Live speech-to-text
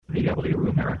Ugly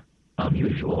Rumor,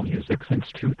 unusual music since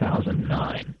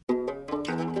 2009.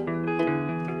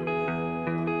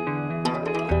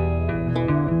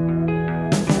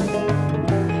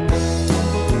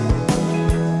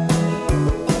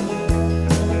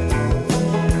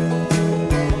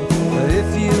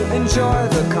 Enjoy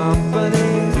the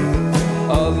company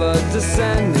of a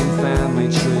descending family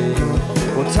tree.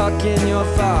 Well, tuck in your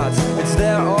thoughts, it's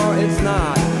there or it's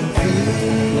not.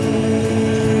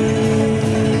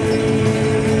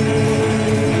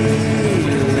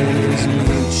 Feelings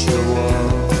mutual.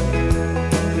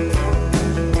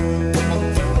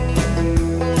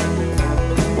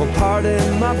 Well,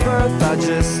 pardon my birth, I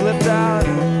just slipped out.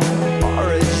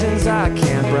 Origins I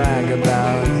can't brag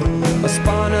about. A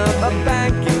spawn of a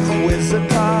bank inquisitor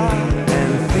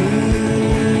and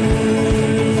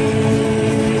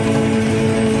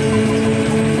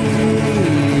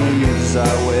thieves,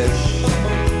 I wish.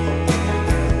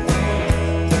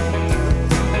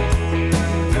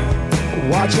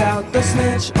 Watch out, the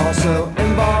snitch also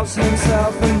involves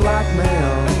himself in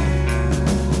blackmail.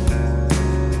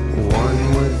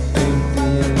 One would think the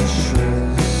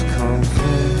interest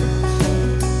conflict.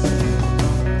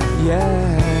 Yeah.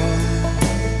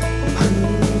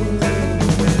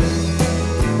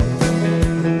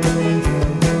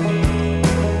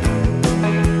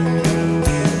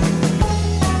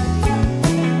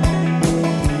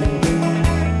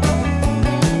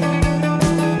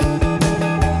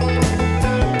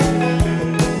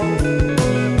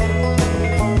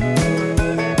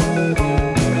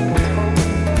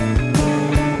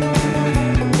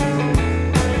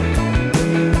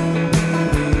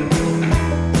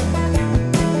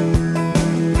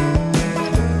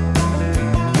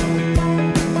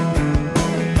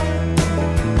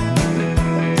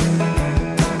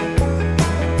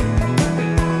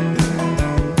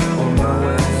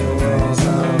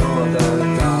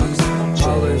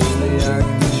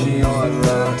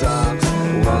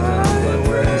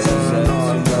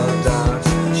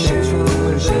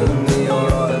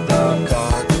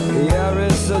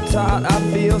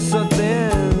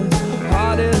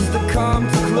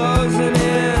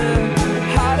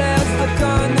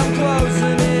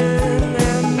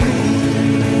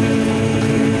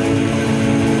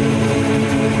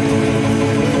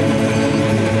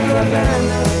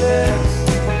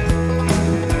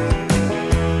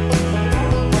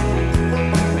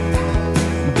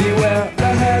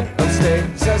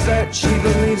 She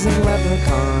believes in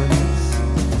leprechauns.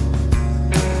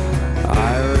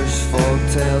 Irish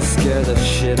folktales scare the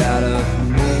shit out of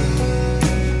me.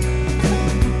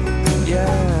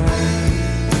 Yeah.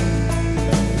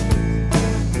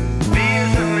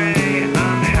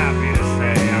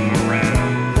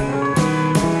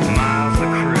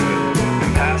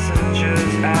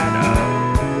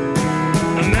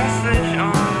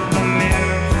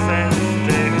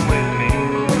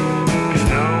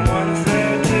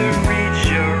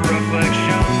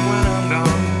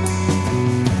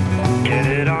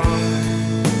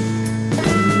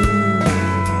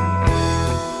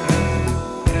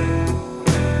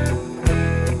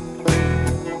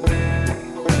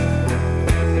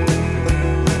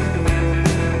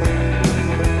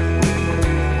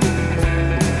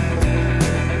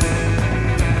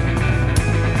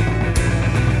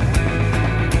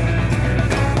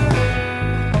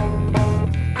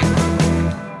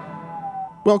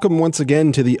 Welcome once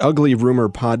again to the Ugly Rumor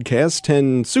podcast,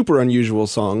 10 super unusual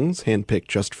songs handpicked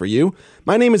just for you.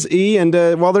 My name is E, and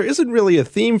while there isn't really a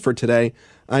theme for today,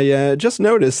 I just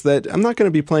noticed that I'm not going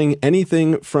to be playing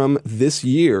anything from this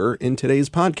year in today's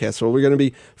podcast. So we're going to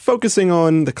be focusing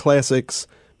on the classics,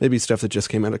 maybe stuff that just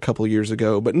came out a couple years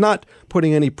ago, but not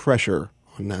putting any pressure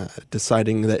on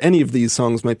deciding that any of these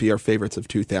songs might be our favorites of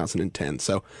 2010.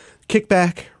 So kick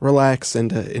back, relax,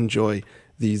 and enjoy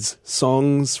these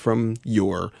songs from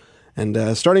yore.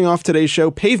 And starting off today's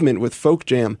show, Pavement with Folk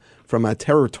Jam from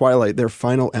Terror Twilight, their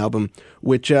final album,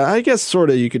 which I guess sort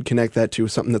of you could connect that to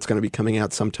something that's going to be coming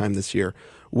out sometime this year,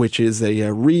 which is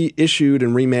a reissued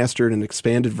and remastered and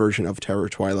expanded version of Terror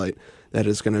Twilight that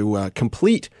is going to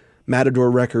complete Matador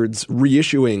Records'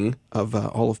 reissuing of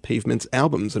all of Pavement's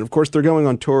albums. And of course, they're going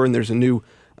on tour, and there's a new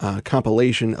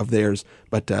compilation of theirs,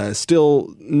 but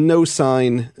still no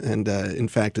sign, and in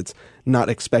fact, it's not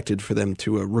expected for them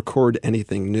to record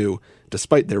anything new,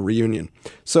 despite their reunion.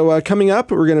 So coming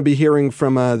up, we're going to be hearing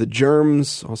from the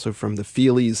Germs, also from the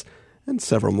Feelies, and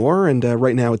several more, and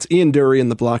right now it's Ian Dury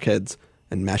and the Blockheads,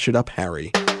 and Mash It Up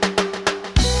Harry.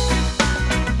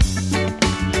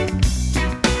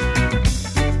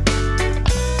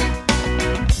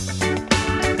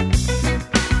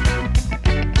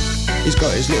 He's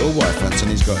got his little white pants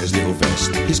and he's got his little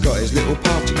vest. He's got his little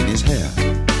party in his hair.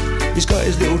 He's got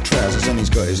his little trousers and he's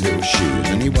got his little shoes,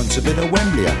 and he wants a bit of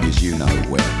Wembley up his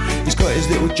you-know-where. He's got his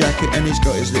little jacket and he's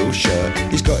got his little shirt.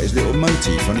 He's got his little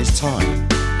motif on his tie.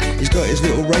 He's got his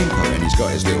little raincoat and he's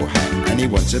got his little hat, and he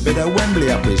wants a bit of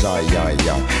Wembley up his eye.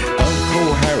 Don't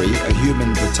call Harry a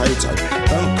human potato.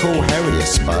 Don't call Harry a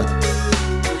spud.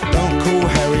 Don't call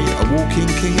Harry a walking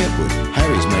King Edward.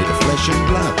 Harry's made of flesh and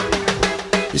blood.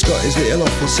 He's got his little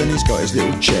office and he's got his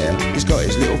little chair. He's got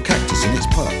his little cactus in its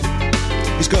pot.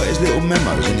 He's got his little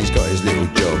memos and he's got his little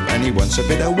job, and he wants a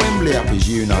bit of Wembley up his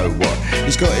you-know-what.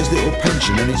 He's got his little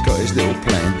pension and he's got his little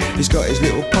plan. He's got his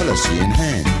little policy in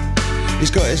hand.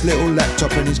 He's got his little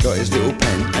laptop and he's got his little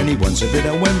pen, and he wants a bit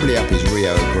of Wembley up his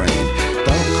Rio Grande.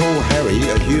 Don't call Harry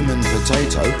a human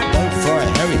potato. Don't fry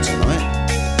Harry tonight.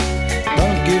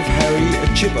 Don't give Harry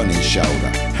a chip on his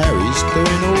shoulder. Harry's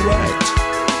doing all right.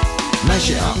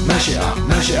 Mash it up, mash it up,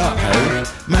 mash it up, Harry.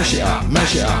 Mash it up,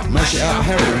 mash it up, mash it up,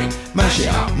 Harry. Mash it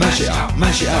up, mash it up,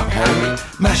 mash it up, Harry.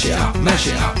 Mash it up, mash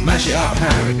it up, mash it up,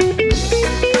 Harry.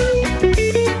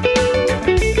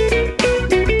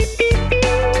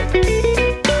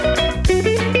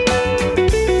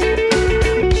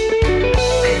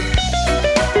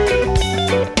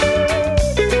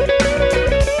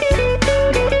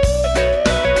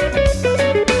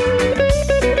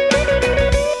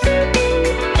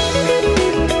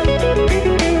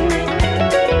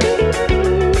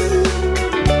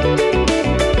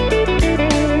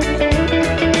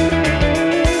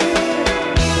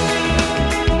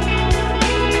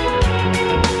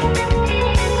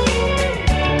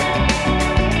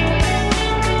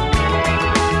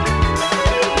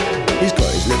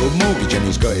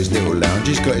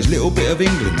 He's got his little bit of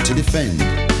England to defend.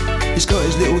 He's got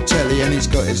his little telly and he's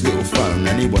got his little phone,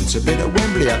 and he wants a bit of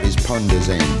Wembley up his ponder's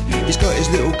end. He's got his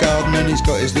little garden and he's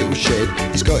got his little shed.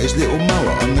 He's got his little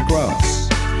mower on the grass.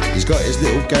 He's got his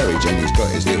little garage and he's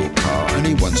got his little car, and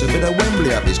he wants a bit of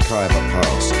Wembley up his Khyber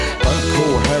Pass. Don't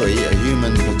call Harry a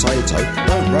human potato.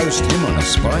 Don't roast him on a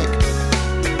spike.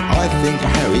 I think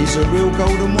Harry's a real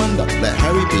golden wonder. Let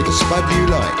Harry be the spud you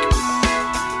like.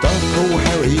 Don't call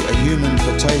Harry a human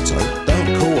potato.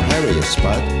 Don't call Harry a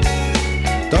spud.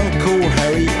 Don't call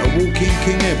Harry a walking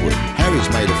King Edward. Harry's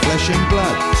made of flesh and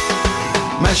blood.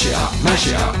 Mash it up, mash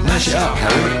it up, mash it up,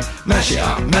 Harry. Mash it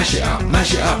up, mash it up,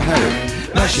 mash it up, Harry.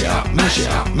 Mash it up, mash it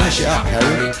up, mash it up,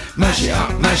 Harry. Mash it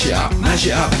up, mash it up, mash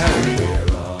it up, Harry.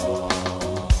 We're on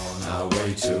our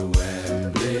way to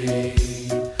Wembley.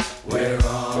 We're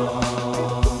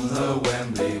on the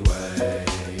Wembley way.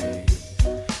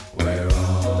 We're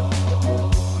on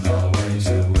our way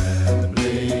to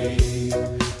Wembley.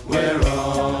 We're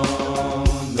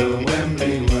on the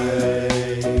Wembley way.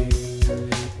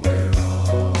 We're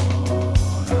on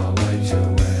our way to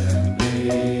Wembley.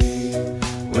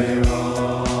 We're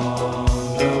on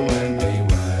the Wembley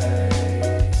way.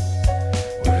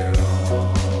 We're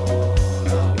on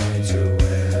our way to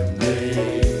Wembley.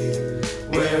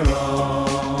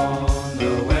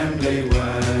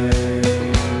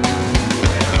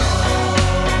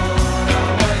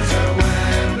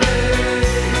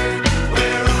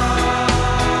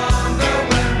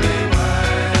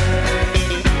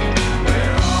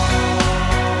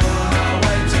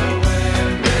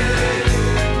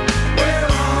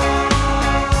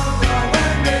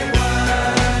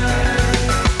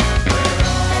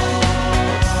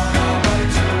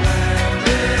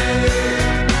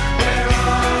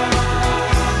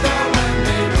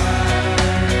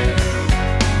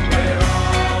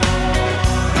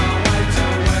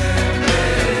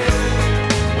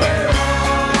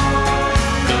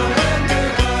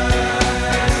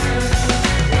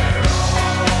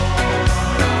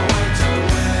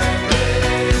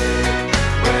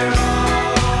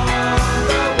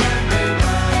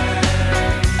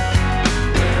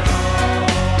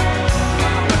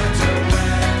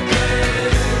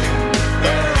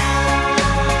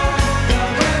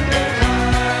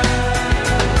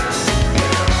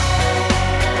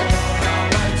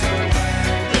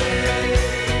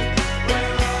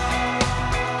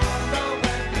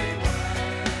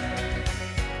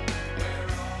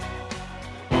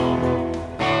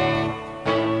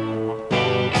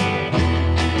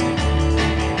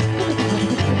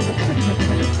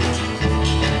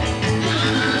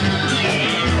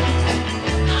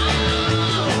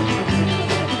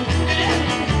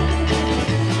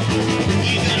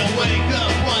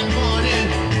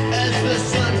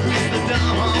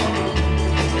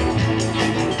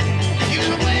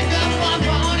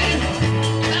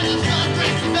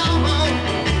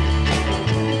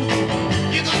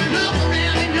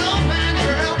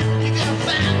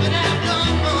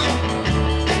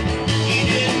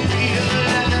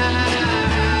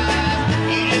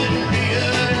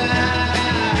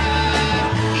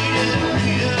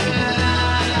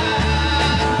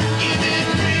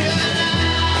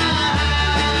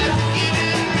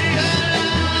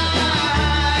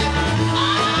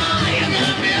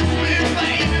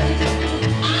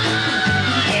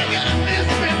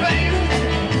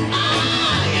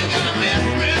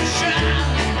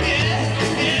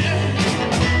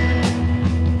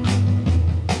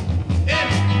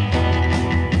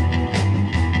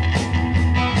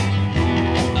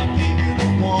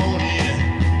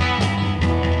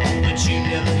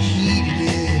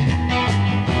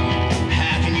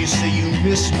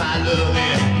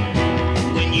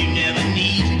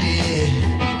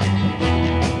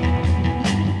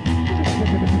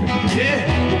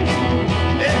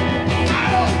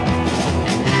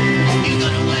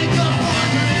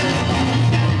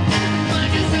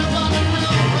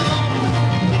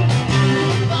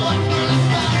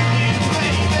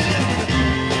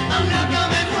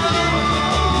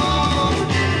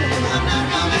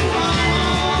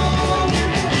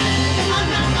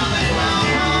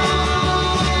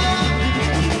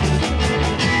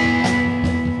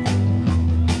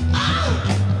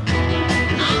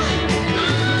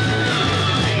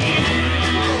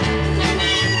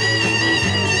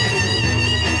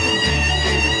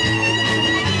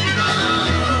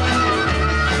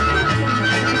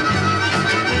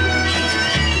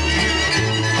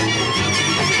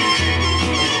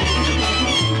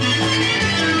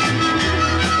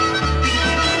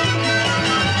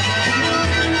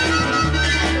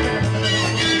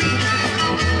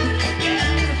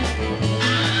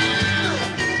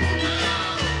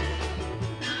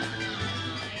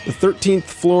 The 13th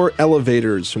Floor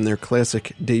Elevators from their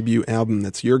classic debut album,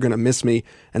 that's You're Gonna Miss Me.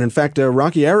 And in fact,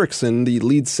 Rocky Erickson, the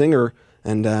lead singer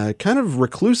and kind of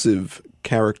reclusive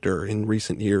character in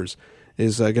recent years,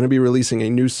 is going to be releasing a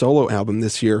new solo album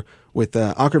this year with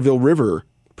Ockerville River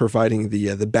providing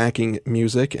the backing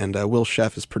music, and Will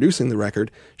Sheff is producing the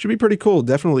record. Should be pretty cool.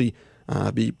 Definitely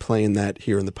be playing that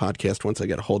here in the podcast once I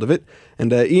get a hold of it.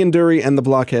 And Ian Dury and the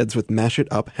Blockheads with Mash It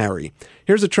Up Harry.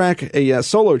 Here's a track, a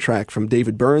solo track from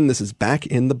David Byrne. This is Back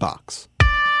in the Box.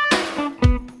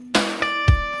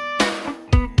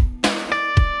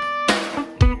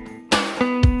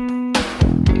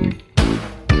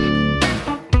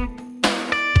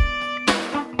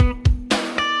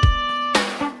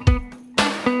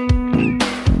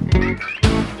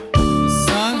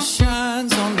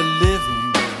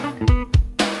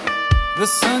 The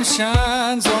sun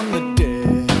shines on the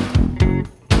dead.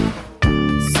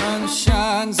 Sun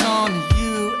shines on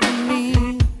you and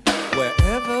me,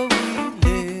 wherever we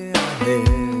lay our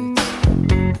heads.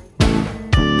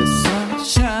 The sun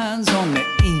shines on the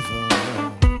evil.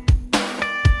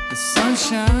 The sun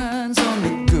shines on the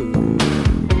good.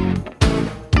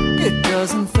 It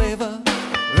doesn't favor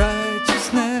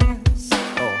righteousness,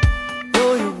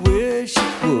 although you wish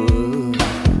it would.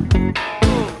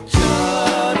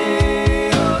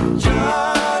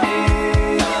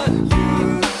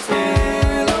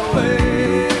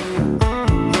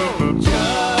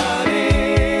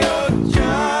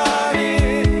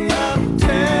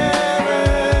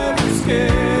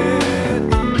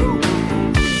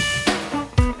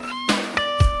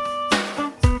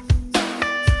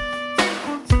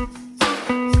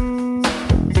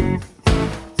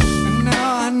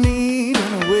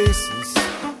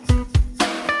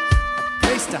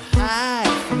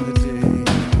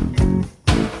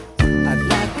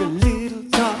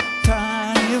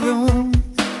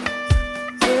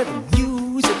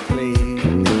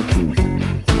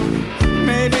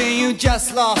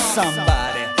 Lost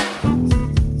somebody.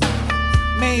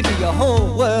 Maybe your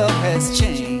whole world has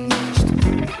changed.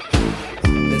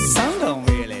 The sun don't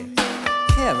really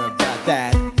care about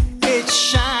that. It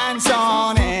shines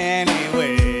on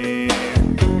anyway.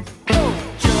 Oh,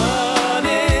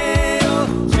 Johnny,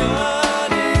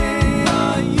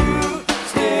 are you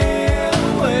still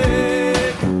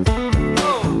awake?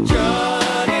 Oh,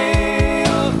 Johnny,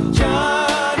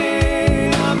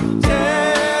 I'm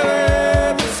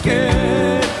terribly scared.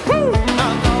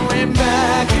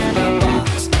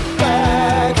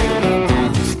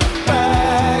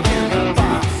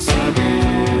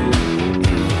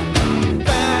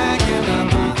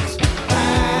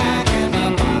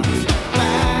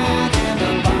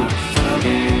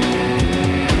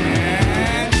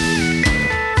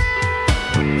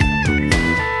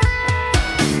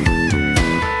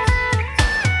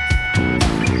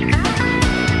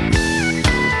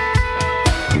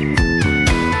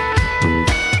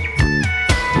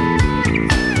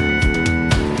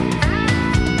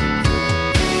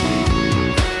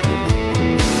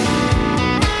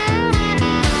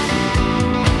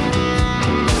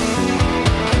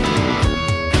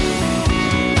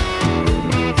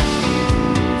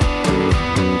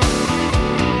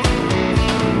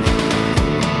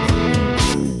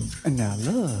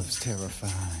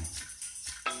 Terrifying,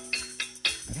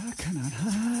 but I cannot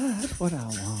hide what I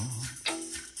want.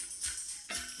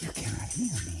 You cannot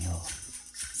hear me or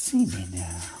see me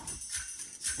now,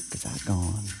 'cause I've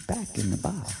gone back in the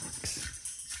box.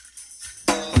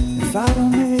 If I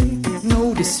don't make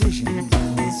no decisions,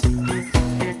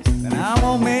 then I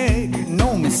won't make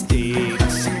no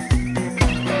mistakes.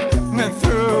 And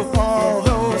through all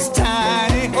those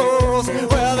tiny holes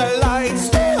where the light's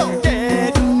still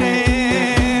getting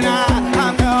in,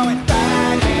 I'm going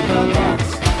back in the box,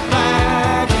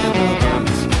 back in the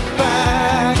box,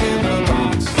 back in the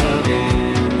box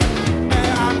again.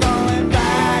 And I'm going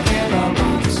back in the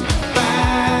box,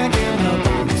 back in the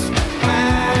box,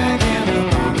 back in the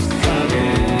box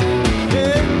again.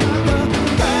 Yeah, I'm going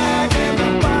back in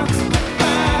the box,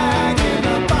 back in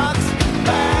the box.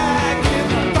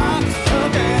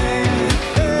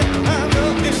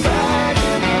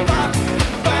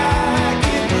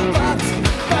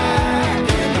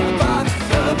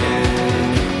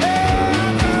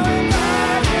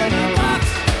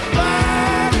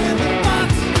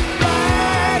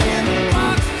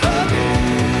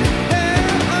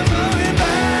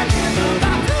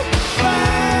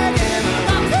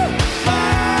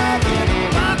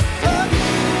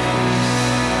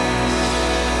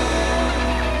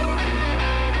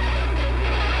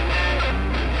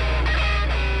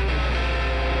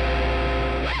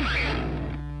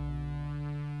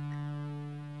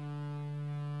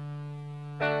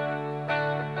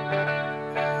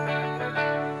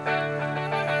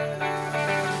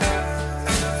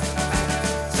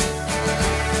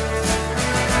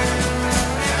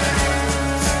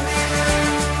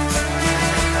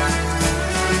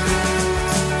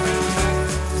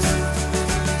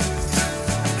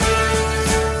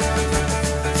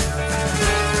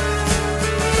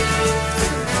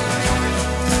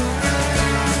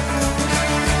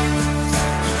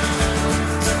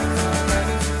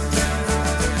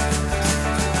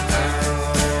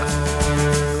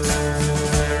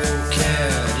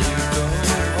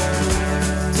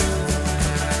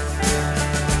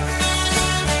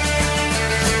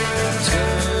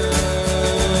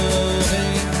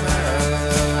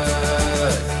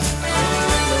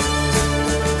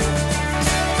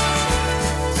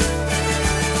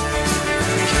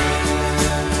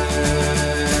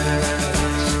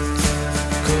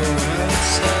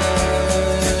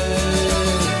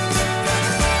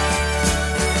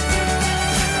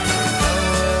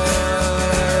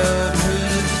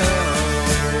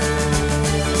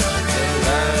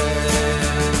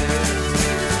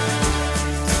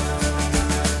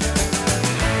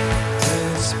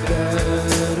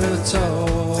 better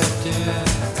talking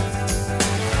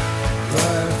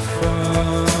right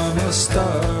from the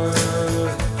start.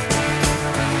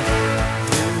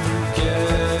 You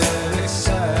get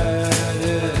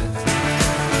excited,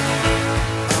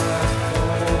 I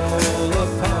fall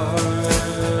apart.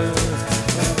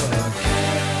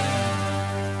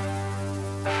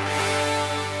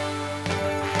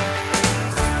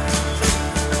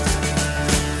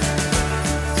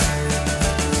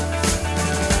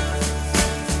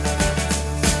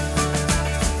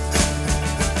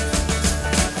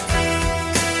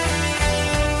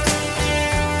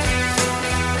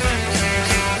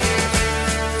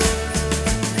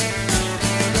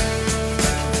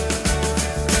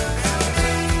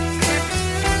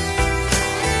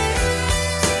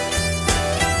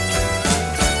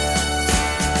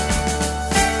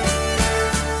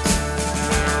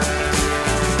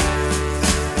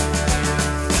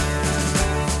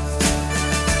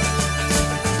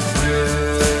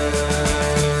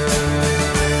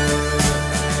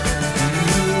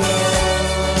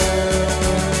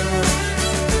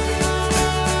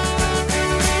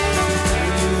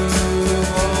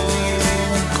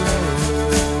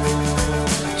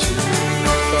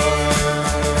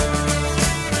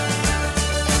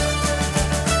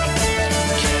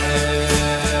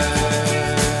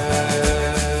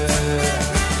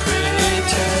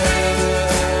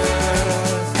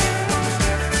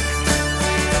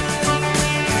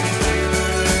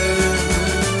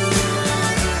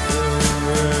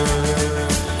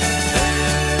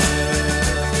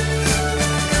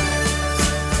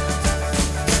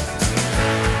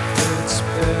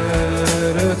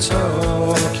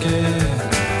 Talking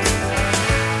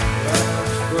right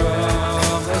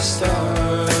from the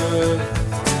start.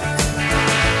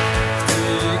 We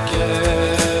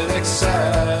get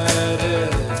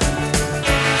excited,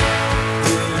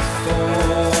 we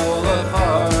fall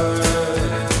apart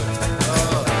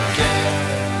again.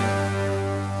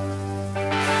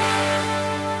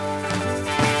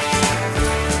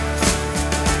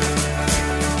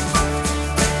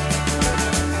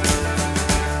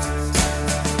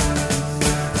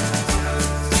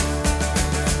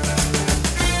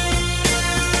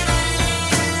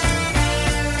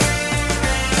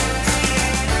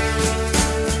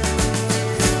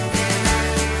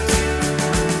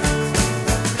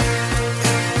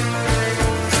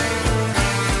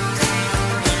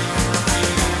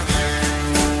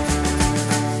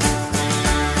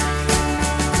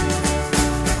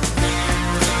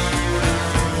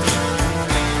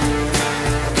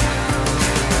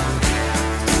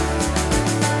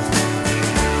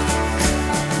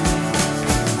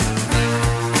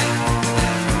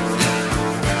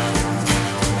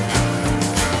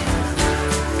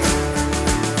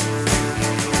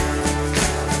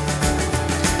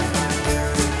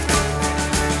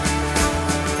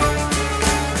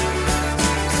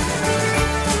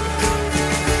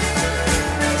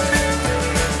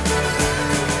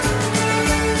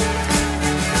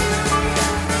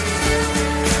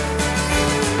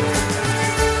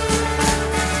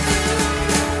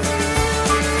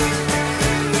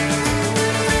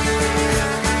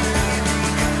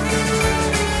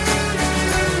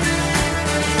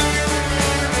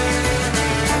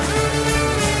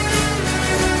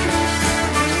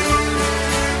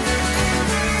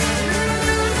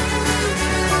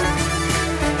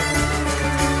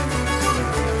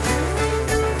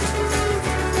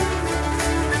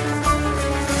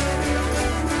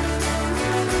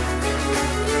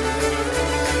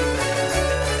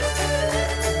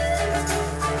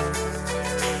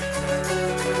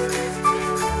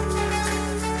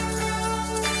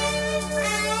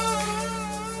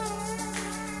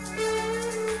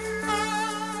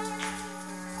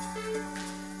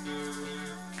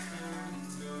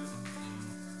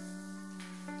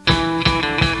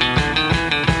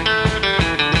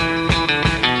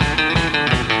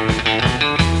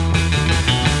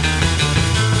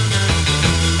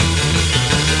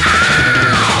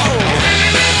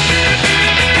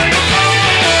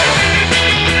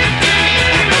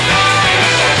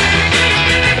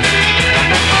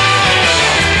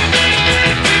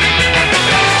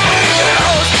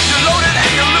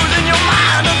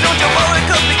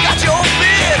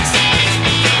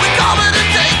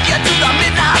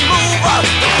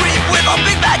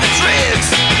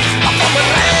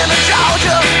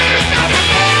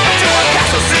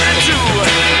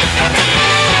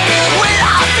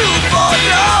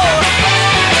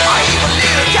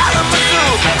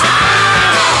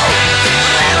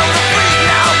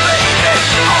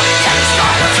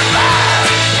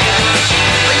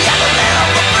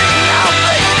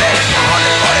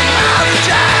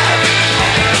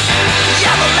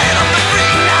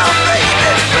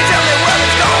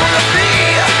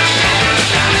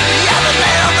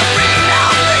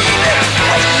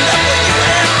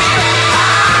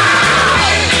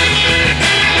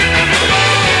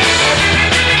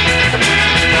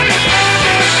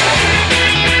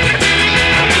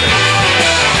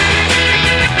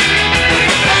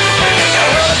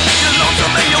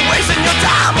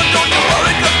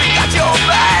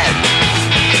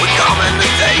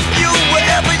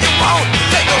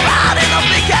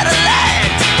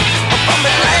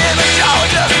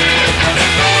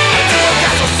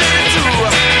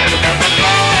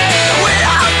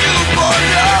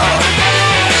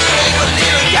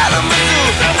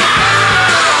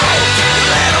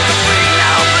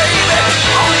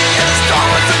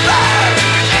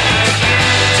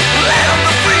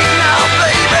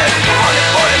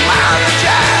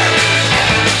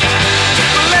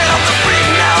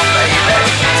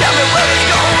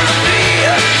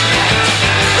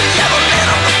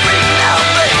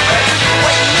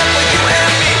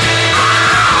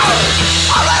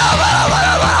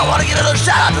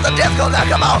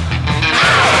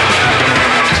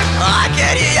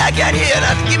 get here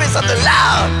now to give me something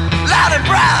loud, loud and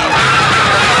proud.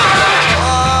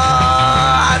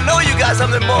 I know you got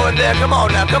something more in there. Come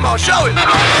on now, come on, show it.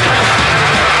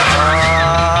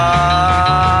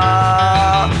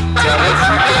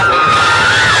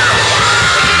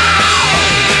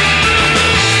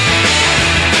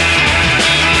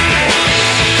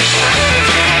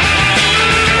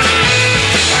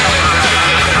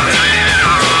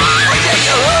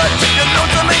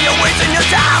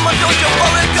 Time, or don't you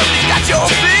worry, 'cause we got your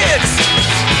fix.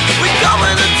 We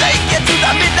coming to take you to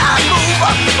the midnight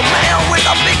mover, the man with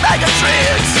a big bag of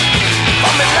tricks.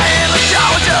 From Atlanta,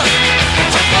 Georgia,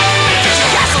 to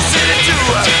Castle City too.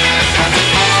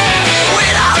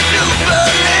 Without you,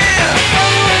 Berlin,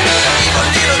 even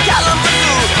little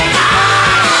Kalamazoo.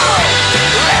 Oh,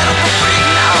 let 'em free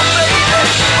now, baby.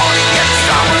 Only get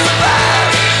strong to survive.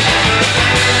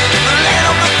 Let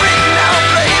 'em free now,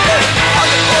 baby. All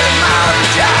you 40 miles to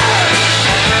drive.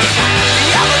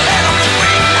 Yeah, but let 'em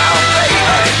free now, baby.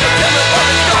 Tell me what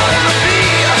it's gonna be.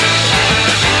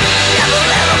 Yeah, but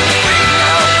let 'em free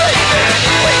now, baby.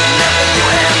 Waiting there for you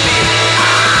and me.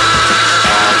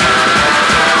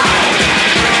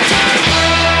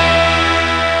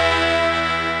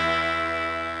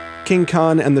 King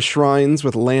Khan and the Shrines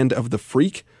with Land of the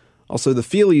Freak. Also the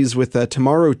Feelies with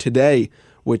Tomorrow Today,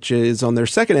 which is on their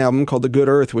second album called The Good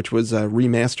Earth, which was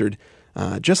remastered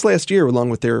just last year along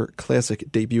with their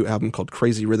classic debut album called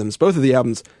Crazy Rhythms. Both of the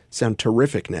albums sound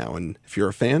terrific now, and if you're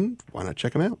a fan, why not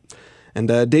check them out? And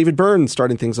David Byrne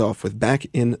starting things off with Back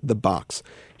in the Box.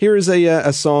 Here is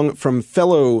a song from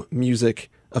fellow music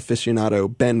aficionado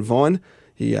Ben Vaughn.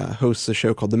 He hosts a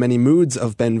show called The Many Moods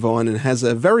of Ben Vaughn and has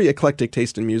a very eclectic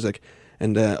taste in music,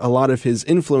 and a lot of his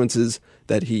influences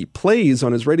that he plays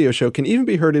on his radio show can even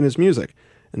be heard in his music.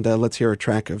 And let's hear a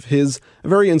track of his, a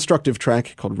very instructive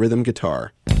track called Rhythm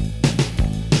Guitar.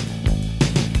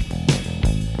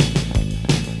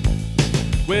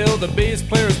 Well, the bass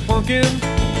player's plunking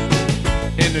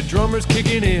and the drummer's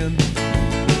kicking in,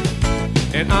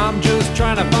 and I'm just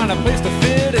trying to find a place to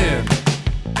fit in.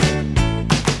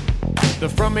 The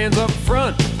front man's up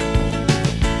front,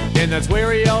 and that's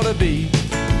where he ought to be.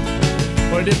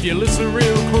 But if you listen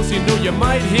real close, you know you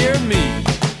might hear me.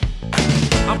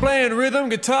 I'm playing rhythm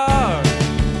guitar.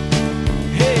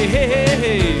 Hey, hey, hey,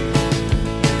 hey.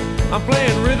 I'm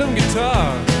playing rhythm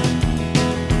guitar,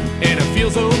 and it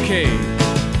feels okay.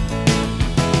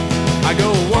 I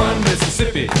go 1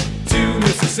 Mississippi, 2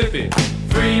 Mississippi,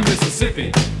 3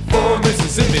 Mississippi, 4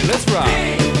 Mississippi. Let's rock.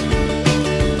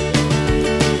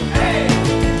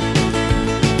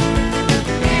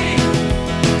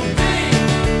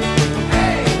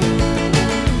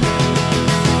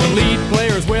 The lead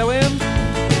player's wailing,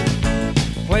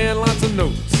 playing lots of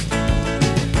notes.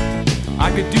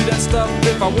 I could do that stuff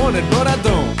if I wanted, but I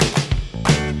don't.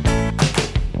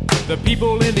 The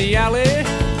people in the alley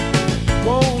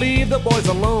won't leave the boys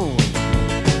alone,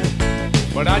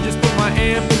 but I just put my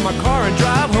amp in my car and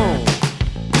drive home.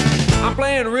 I'm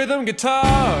playing rhythm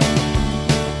guitar.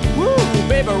 Woo,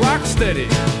 baby, rock steady.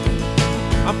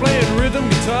 I'm playing rhythm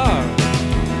guitar.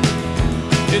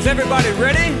 Is everybody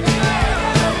ready?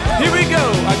 Here we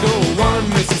go. I go 1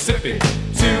 Mississippi,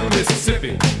 2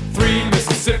 Mississippi, 3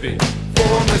 Mississippi,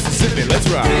 4 Mississippi. Let's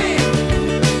rock.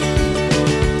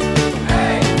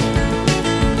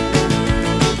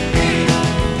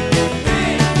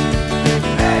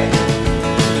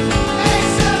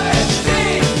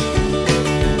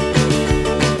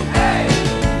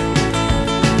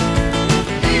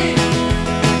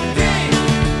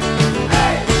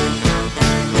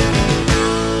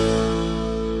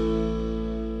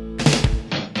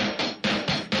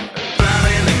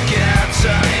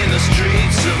 In the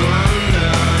streets of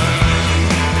London,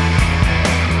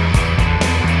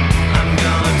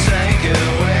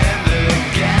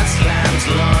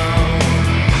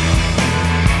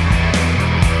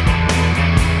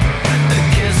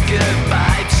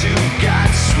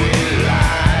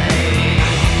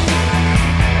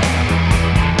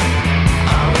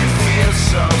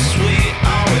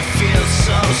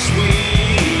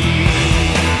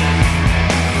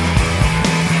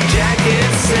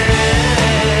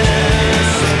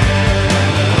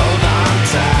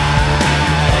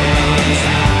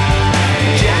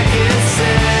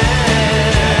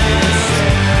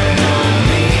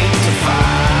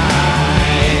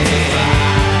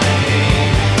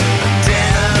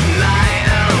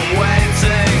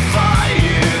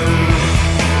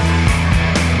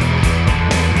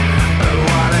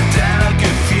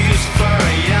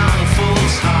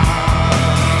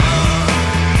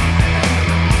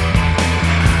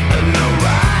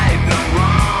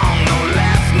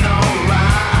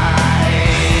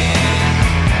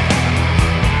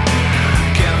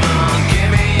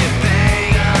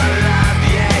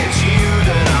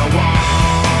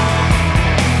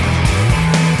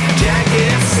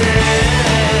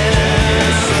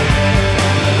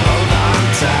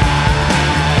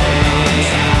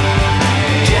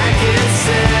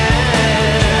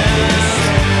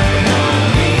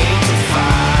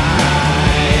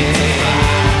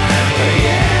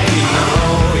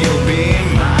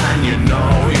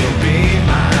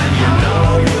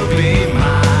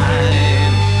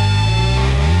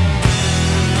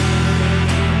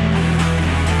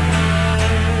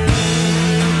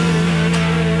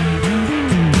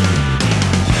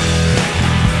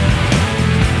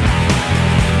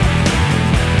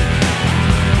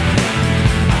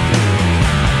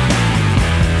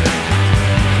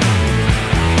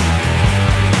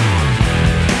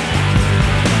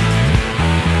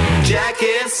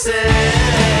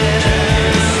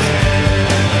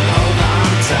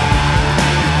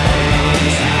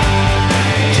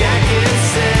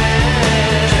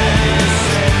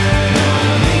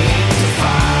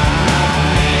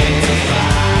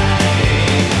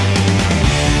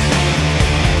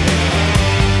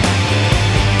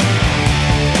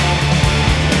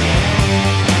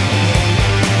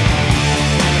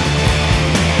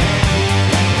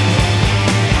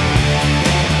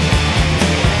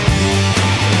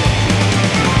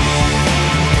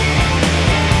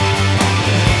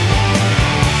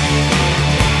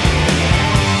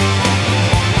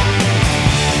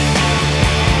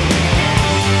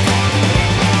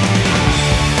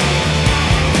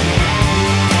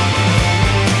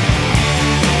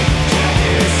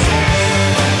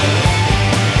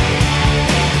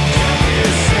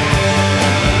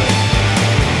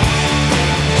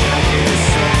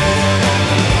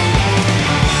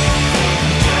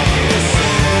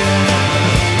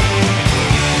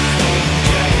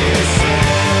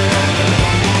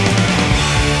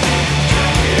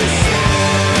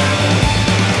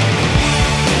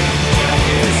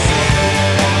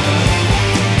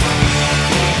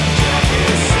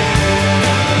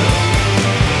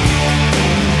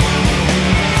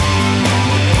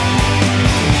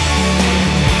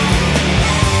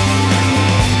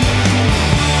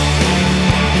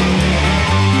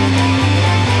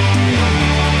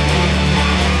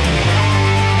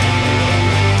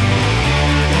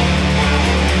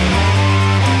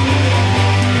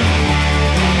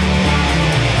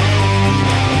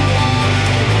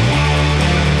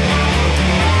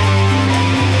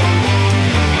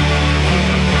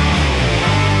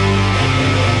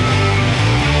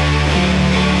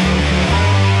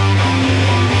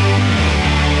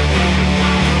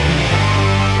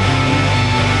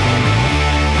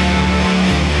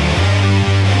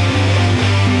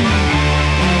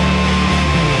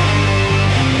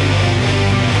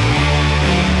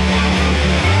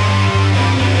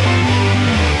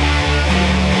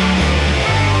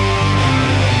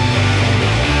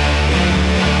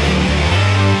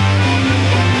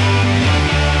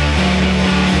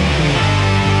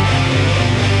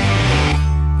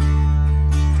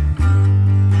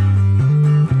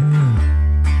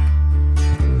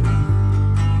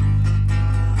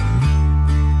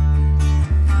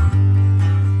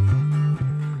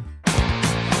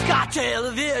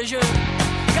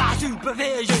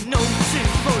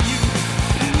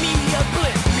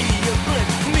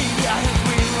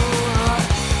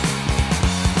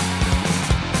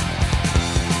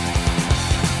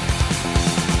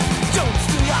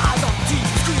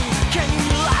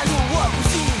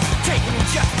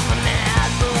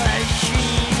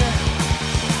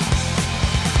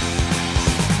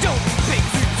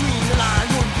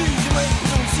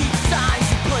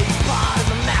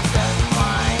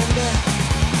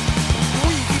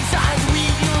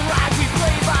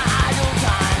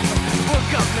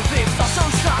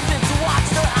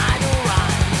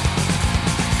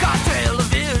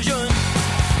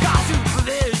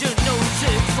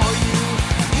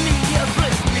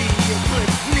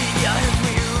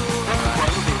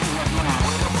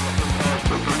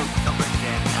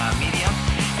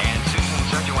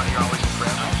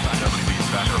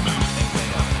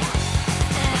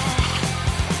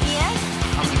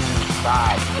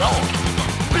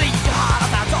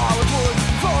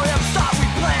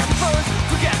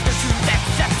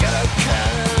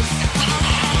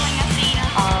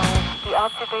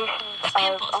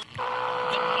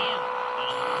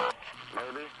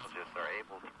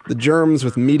 The Germs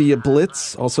with Media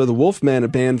Blitz. Also the Wolfmen, a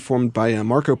band formed by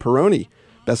Marco Perroni,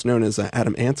 best known as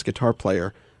Adam Ant's guitar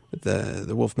player, with the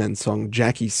Wolfmen song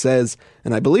Jackie Says.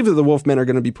 And I believe that the Wolfmen are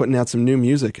going to be putting out some new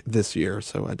music this year,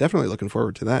 so definitely looking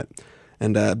forward to that.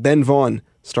 And Ben Vaughn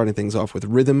starting things off with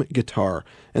rhythm guitar.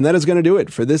 And that is going to do it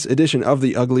for this edition of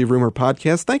the Ugly Rumor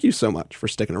Podcast. Thank you so much for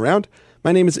sticking around.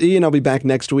 My name is Ian. I'll be back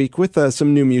next week with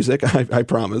some new music, I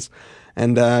promise.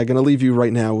 And I'm going to leave you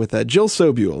right now with Jill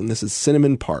Sobule, and this is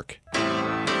Cinnamon Park.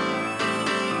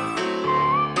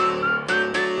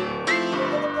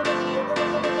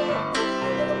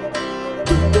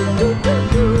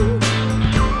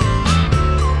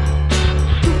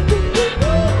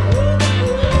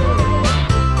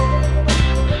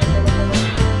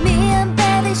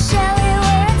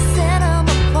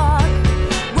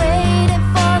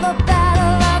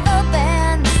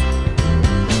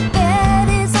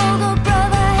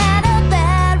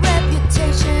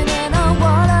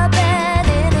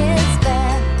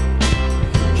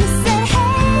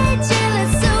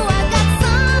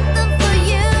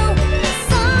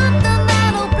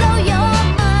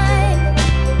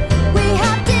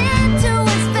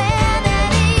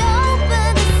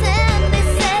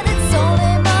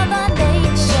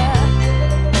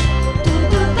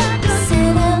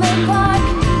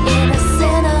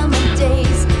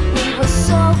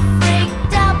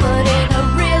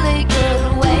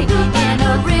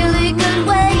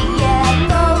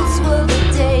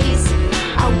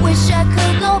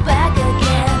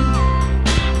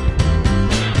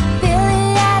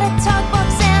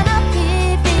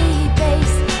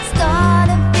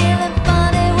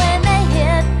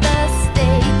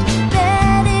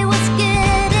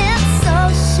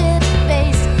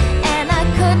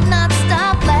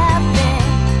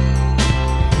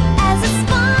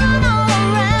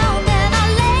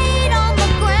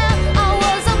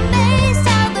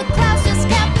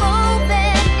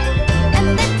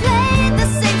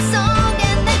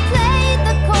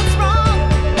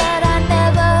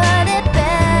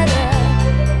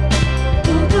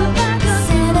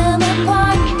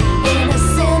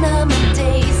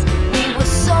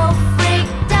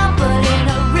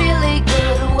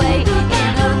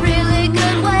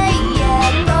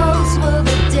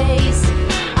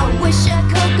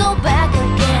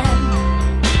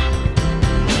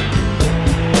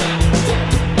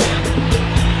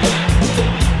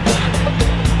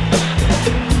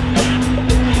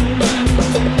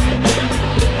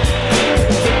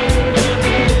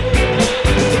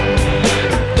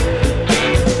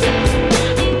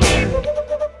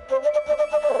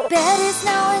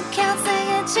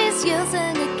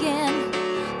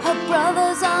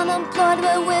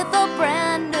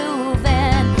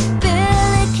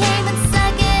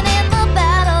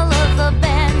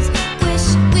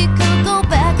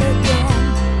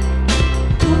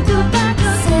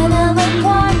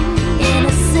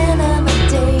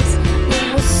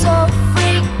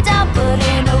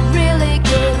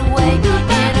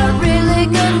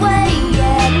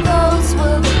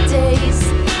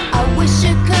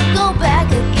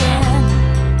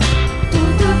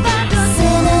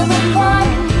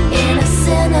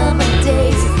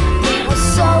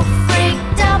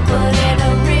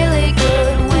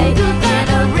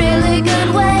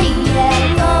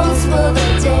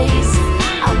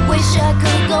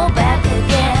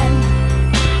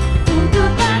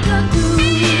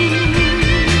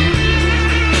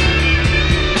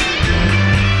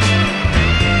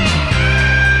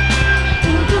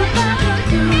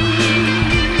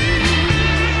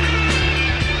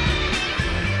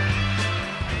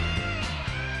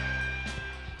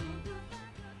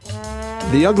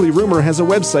 The Ugly Rumor has a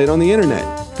website on the internet.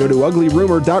 Go to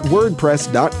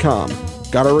uglyrumor.wordpress.com.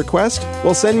 Got a request?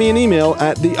 Well, send me an email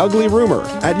at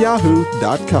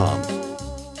theuglyrumor@yahoo.com.